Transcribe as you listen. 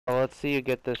Well, let's see you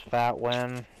get this fat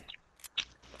win.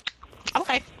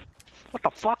 Okay. What the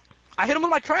fuck? I hit him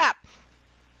with my trap.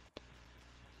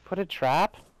 Put a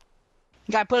trap?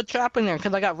 Yeah, I put a trap in there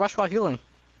because I got rushed while healing.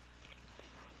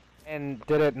 And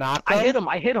did it knock him? I hit him.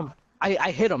 I hit him.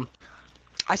 I hit him.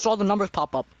 I saw the numbers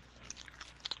pop up.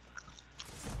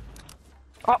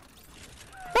 Oh.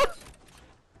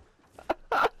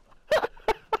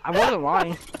 I wasn't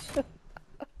lying.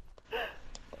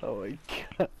 Oh my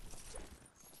god.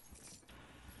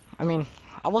 I mean,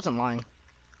 I wasn't lying.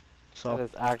 So. That is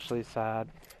actually sad.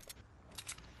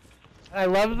 I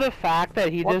love the fact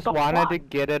that he just wanted to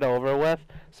get it over with,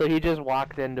 so he just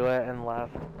walked into it and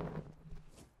left.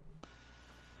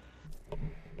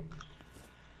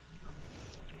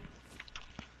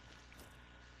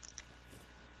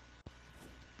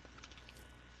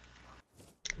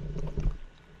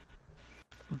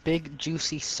 Big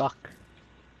juicy suck.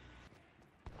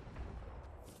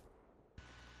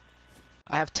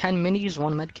 I have 10 minis,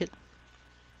 1 medkit.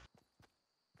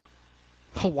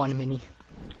 1 mini.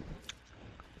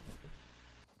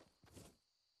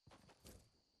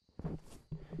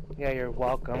 Yeah, you're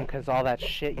welcome, because all that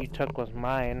shit you took was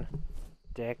mine,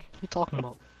 dick. What are you talking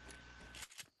about?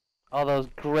 All those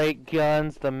great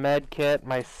guns, the med kit,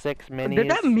 my 6 minis. Did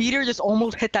that meteor just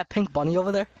almost hit that pink bunny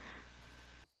over there?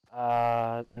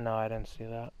 No, I didn't see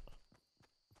that.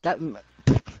 That...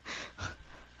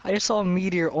 I just saw a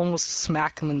meteor almost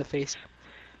smack him in the face.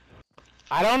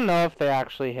 I don't know if they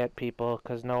actually hit people,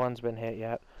 because no one's been hit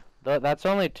yet. That's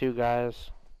only 2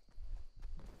 guys.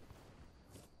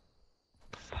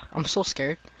 I'm so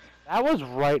scared. That was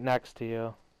right next to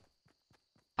you.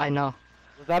 I know.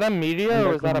 Was that a meteor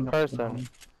or was that a person?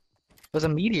 It was a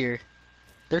meteor.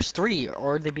 There's 3,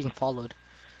 or are they being followed?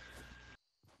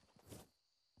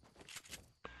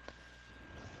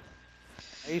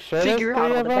 Are you sure there's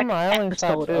 3 of them? I only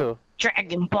saw 2.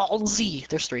 Dragon Ball Z.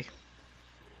 There's 3.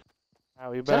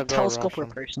 Oh, we Is better that a go telescope or a rush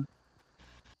 'em. person?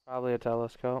 Probably a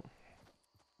telescope.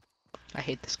 I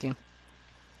hate this game.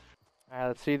 Alright,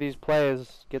 let's see these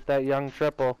plays. Get that young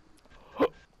triple.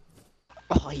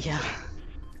 Oh yeah.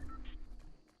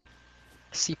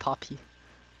 See Poppy.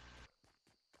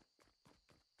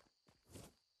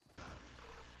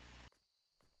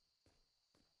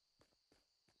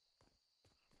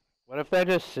 What if they're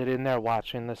just sitting there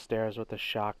watching the stairs with a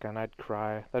shotgun? I'd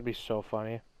cry. That'd be so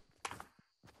funny.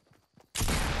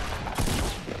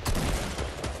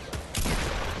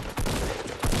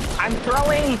 I'm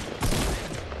throwing!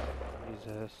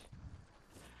 Jesus.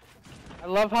 I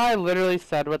love how I literally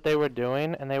said what they were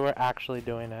doing, and they were actually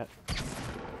doing it.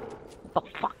 What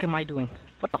the fuck am I doing?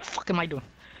 What the fuck am I doing?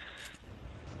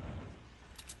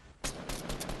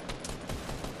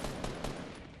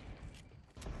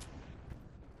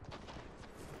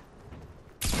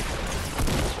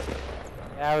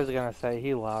 Yeah, I was gonna say,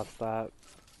 he lost that.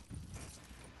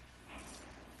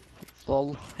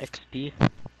 Lol, XD.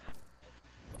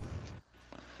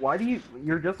 Why do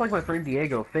you're just like my friend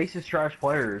Diego, faces trash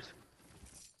players.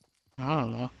 I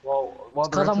don't know. Well,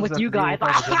 Because I'm with you guys.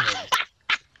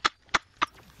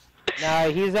 Nah,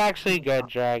 he's actually good,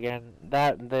 Dragon.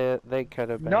 They could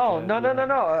have been. No, good, no, no, you no,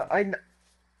 know? no.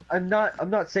 I'm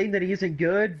not saying that he isn't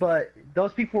good, but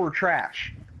those people were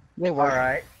trash. They were. All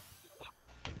right.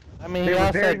 I mean, They he were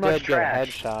also very did much get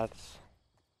trash. headshots.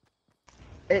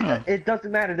 It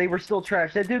doesn't matter. They were still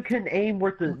trash. That dude couldn't aim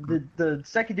worth the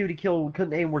second dude he killed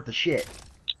couldn't aim worth the shit.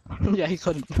 Yeah, he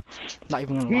couldn't. Not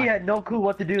even gonna He lie. had no clue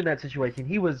what to do in that situation.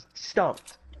 He was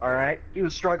stumped. All right. He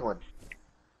was struggling.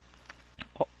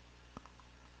 Oh.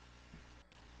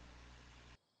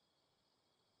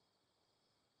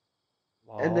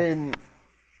 And then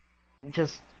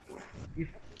just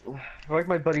like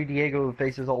my buddy Diego who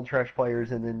faces all trash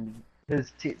players, and then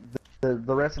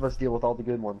the rest of us deal with all the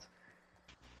good ones.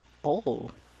 Oh.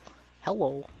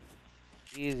 Hello.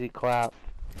 Easy clap.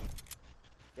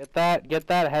 Get that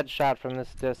headshot from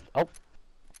this Oh.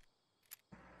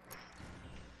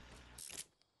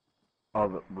 Oh,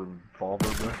 the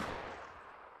revolver.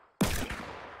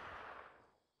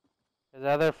 His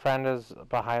other friend is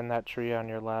behind that tree on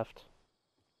your left.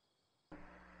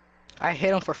 I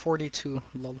hit him for 42.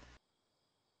 Lol.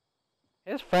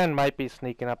 His friend might be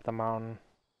sneaking up the mountain.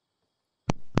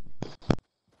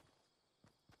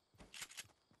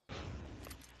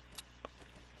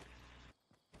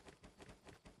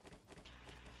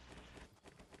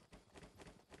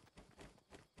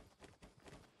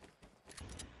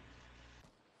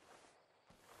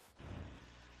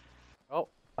 Oh,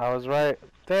 I was right.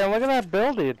 Damn, look at that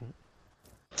building.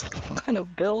 What kind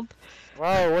of build?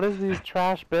 Wow, what is these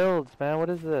trash builds, man? What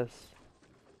is this?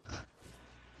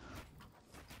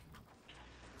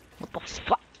 What the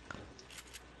fuck?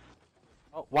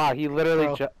 Wow, he literally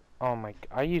Bro. just. Oh my.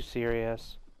 Are you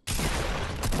serious?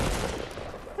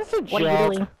 That's a What are you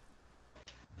joke. doing?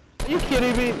 Are you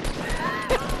kidding me?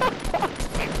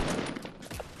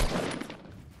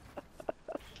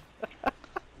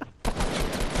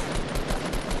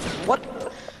 What?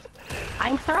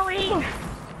 I'm throwing!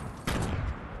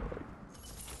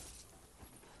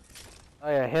 Oh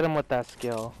yeah, hit him with that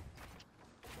skill.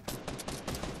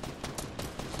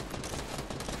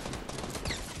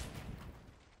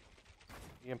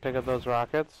 You can pick up those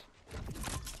rockets.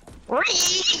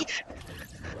 Whee!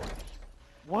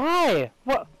 Why?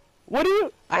 What? What do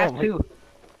you? I have two.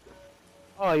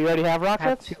 Oh, you already have I have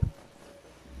rockets? two.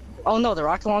 Oh no, the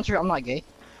rocket launcher? I'm not gay.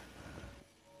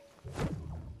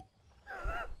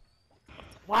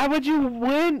 Why would you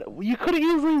win? You could have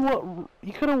easily won.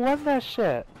 You could have won that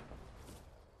shit.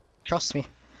 Trust me.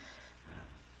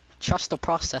 Trust the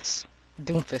process.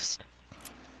 Doomfist.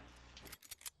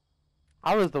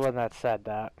 I was the one that said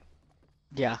that.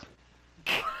 Yeah.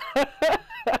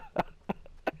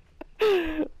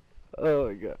 Oh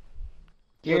my god.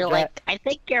 You're Well, like, I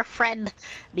think your friend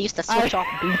needs to switch off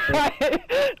Doomfist.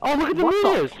 Oh, look at the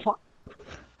What meters! the fuck?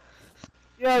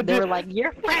 Yeah, They were dude. like,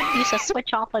 your friend needs to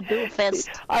switch off a Doomfist.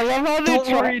 I love how they Don't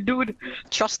try- worry, dude.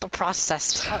 Trust the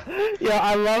process. Yeah,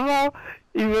 I love how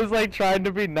he was like trying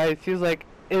to be nice. He was like,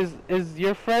 "Is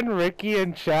your friend Ricky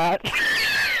in chat?"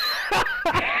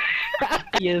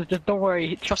 He is, just don't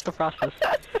worry. Trust the process.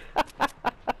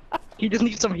 He just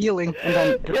needs some healing, and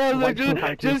then Yeah, I was like, wipe some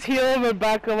time too. just heal him and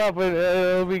back him up, and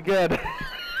it'll be good.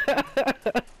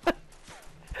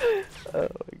 Oh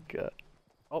my god.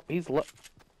 Oh, he's low.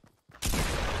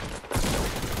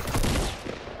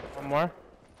 One more.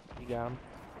 You got him.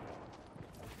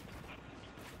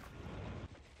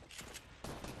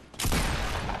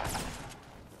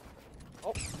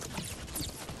 Oh.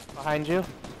 Behind you.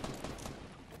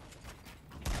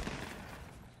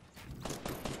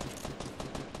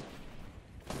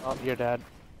 Oh, you're dead.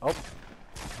 Oh.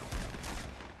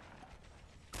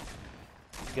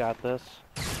 You got this.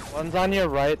 One's on your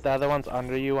right, the other one's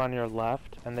under you on your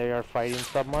left, and they are fighting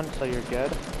someone, so you're good.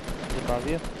 He's above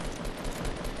you.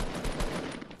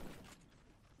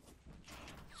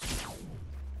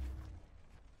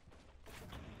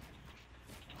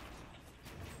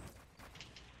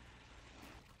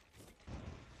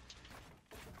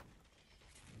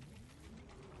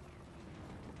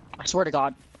 I swear to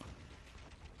God.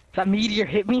 That meteor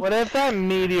hit me? What if that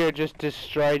meteor just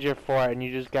destroyed your fort and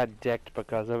you just got dicked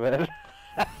because of it?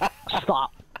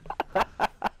 Stop.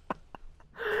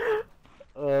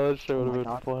 Oh, that sure Oh would my have been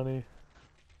God. funny.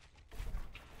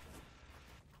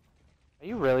 Are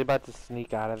you really about to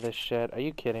sneak out of this shit? Are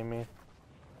you kidding me?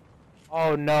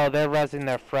 Oh no, they're rezzing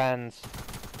their friends.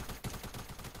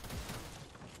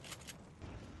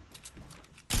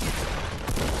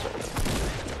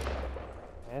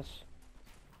 Yes.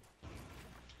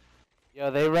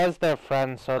 Yo, they res their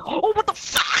friends, so it's Oh, what the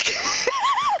fuck?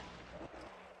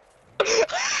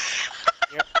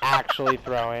 you're actually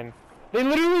throwing. They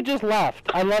literally just left.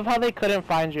 I love how they couldn't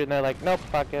find you and they're like, nope,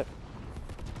 fuck it.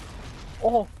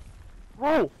 Oh,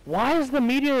 Bro, why is the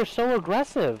meteor so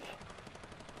aggressive?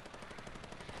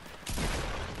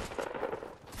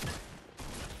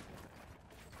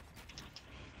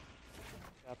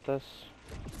 Got this.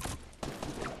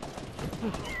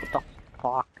 what the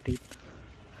fuck, dude?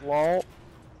 Lol.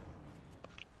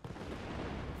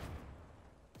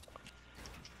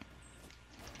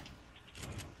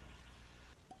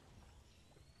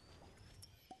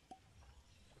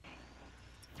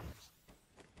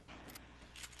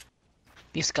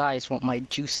 These guys want my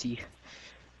juicy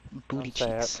booty Don't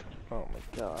say it. cheeks. Oh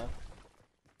my god.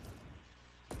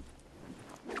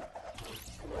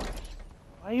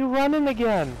 Why are you running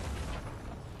again?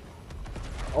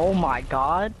 Oh my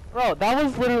God. Bro, that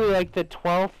was literally like the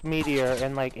 12th meteor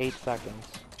in like 8 seconds.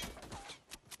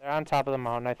 They're on top of the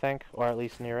mountain, I think, or at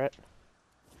least near it.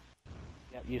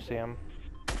 Yep, you see them.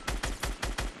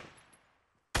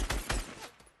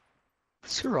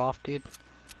 Screw off, dude.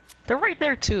 They're right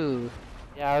there too.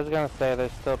 Yeah, I was gonna say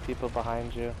there's still people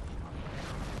behind you.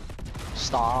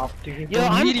 Stop, dude. Yo, The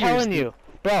I'm meteors, telling dude. you,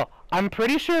 bro, I'm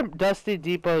pretty sure Dusty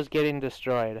Depot is getting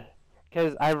destroyed.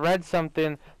 Because I read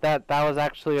something that was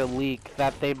actually a leak,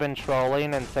 that they've been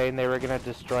trolling and saying they were gonna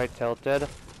destroy Tilted,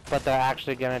 but they're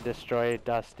actually gonna destroy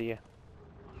Dusty.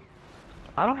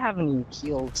 I don't have any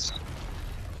heals.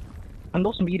 And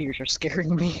those meteors are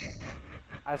scaring me.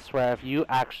 I swear, if you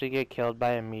actually get killed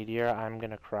by a meteor, I'm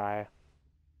gonna cry.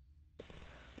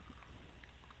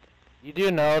 You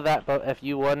do know that, but if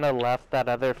you wouldn't have left that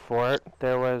other fort,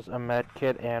 there was a med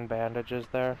kit and bandages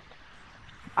there.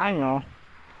 I know.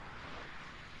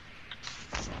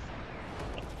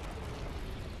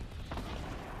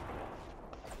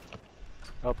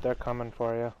 Oh, they're coming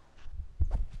for you.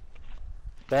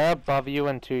 They're above you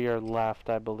and to your left,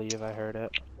 I believe. I heard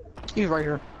it. He's right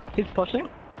here. He's pushing.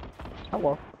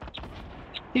 Hello.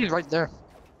 He's right there.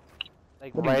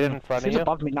 Like What do you right mean? in front He's of you.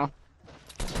 above me now.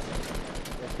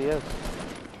 Yes, he is.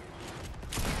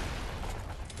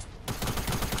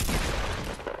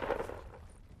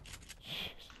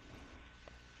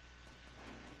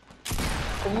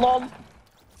 LOL.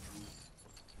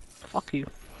 Fuck you.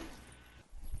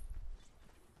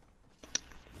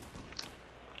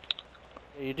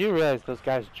 Yeah, you do realize those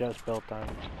guys just built on.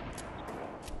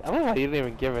 I don't know why you didn't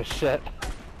even give a shit.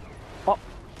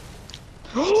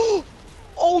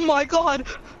 Oh my god!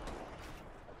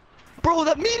 Bro,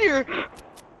 that meteor!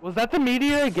 Was that the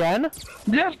meteor again?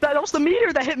 Yes, that was the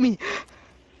meteor that hit me!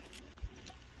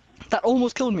 That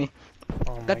almost killed me.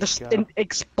 Oh my That just god.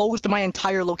 exposed my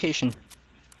entire location.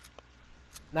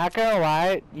 Not gonna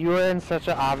lie, you were in such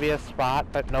an obvious spot,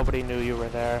 but nobody knew you were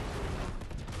there.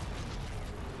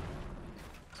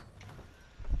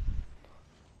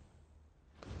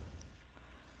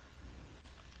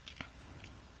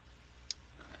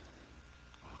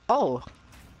 Oh.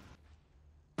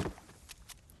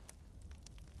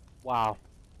 Wow.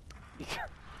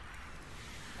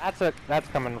 That's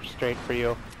coming straight for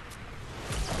you.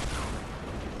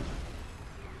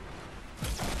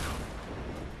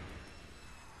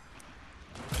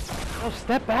 Oh,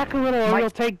 step back a little or you'll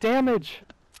take damage.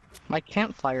 My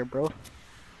campfire, bro.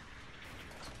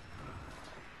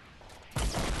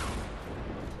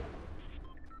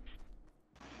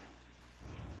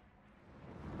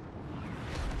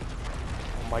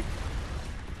 Oh my.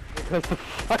 Because the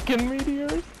fucking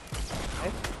meteors.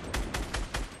 Nice.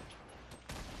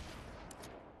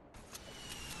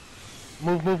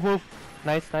 Move, move, move.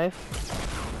 Nice, nice.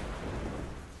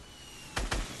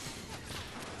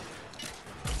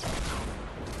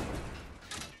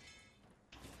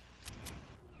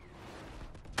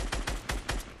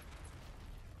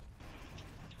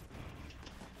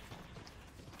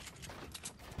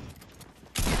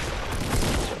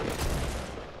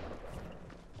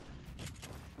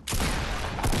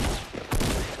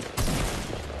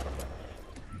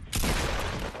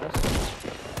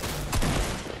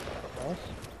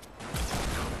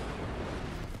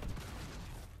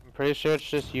 I'm pretty sure it's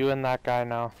just you and that guy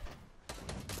now.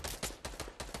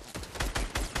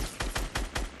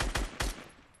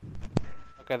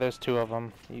 Okay, there's two of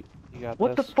them. You got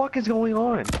What this. the fuck is going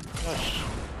on?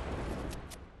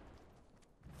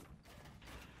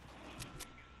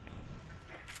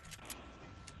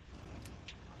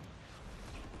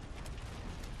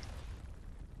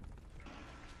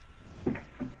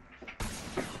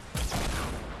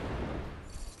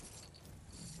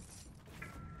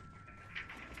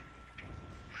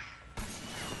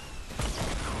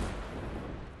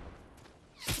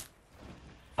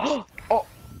 Oh, Oh!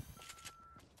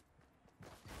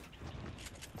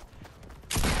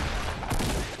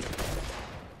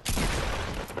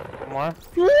 more?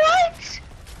 What?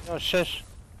 Oh, shush.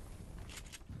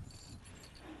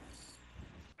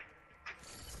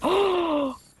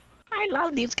 Oh, I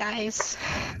love these guys.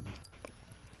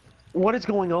 What is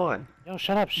going on? Yo,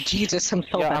 shut up. Shh. Jesus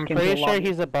himself. Yeah, I'm pretty sure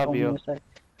he's above you.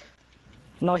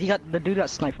 No, he got the dude got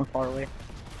sniped from far away.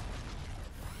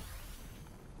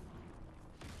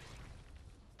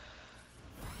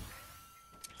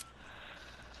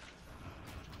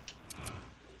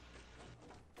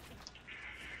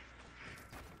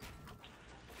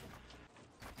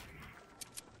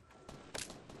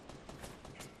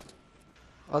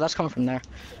 Oh, that's coming from there.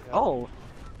 Yeah. Oh,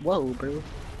 whoa, bro.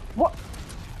 What?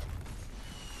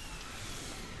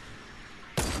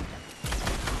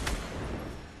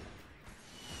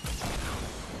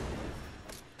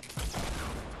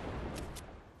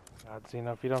 God,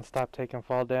 Xeno, if you don't stop taking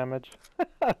fall damage.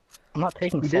 I'm not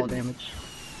taking He fall didn't. damage.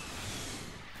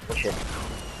 Shit.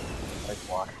 Like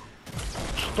what?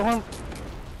 Storm.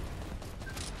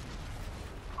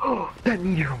 Oh, that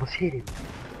meteor almost hit him.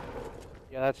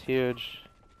 Yeah, that's huge.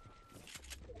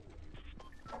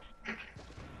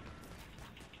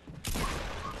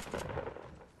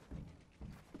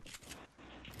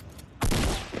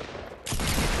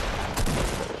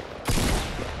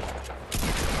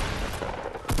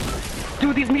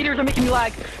 Dude, these meteors are making me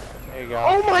lag. There you go.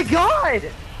 Oh my god!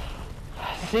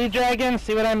 See, Dragon?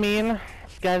 See what I mean?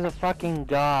 This guy's a fucking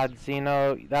god,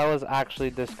 Xeno. That was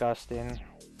actually disgusting.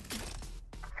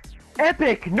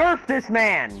 Epic! Nerf this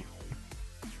man!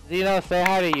 Xeno, say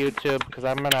hi to YouTube, because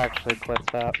I'm gonna actually clip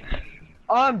that.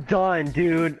 I'm done,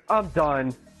 dude. I'm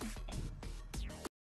done.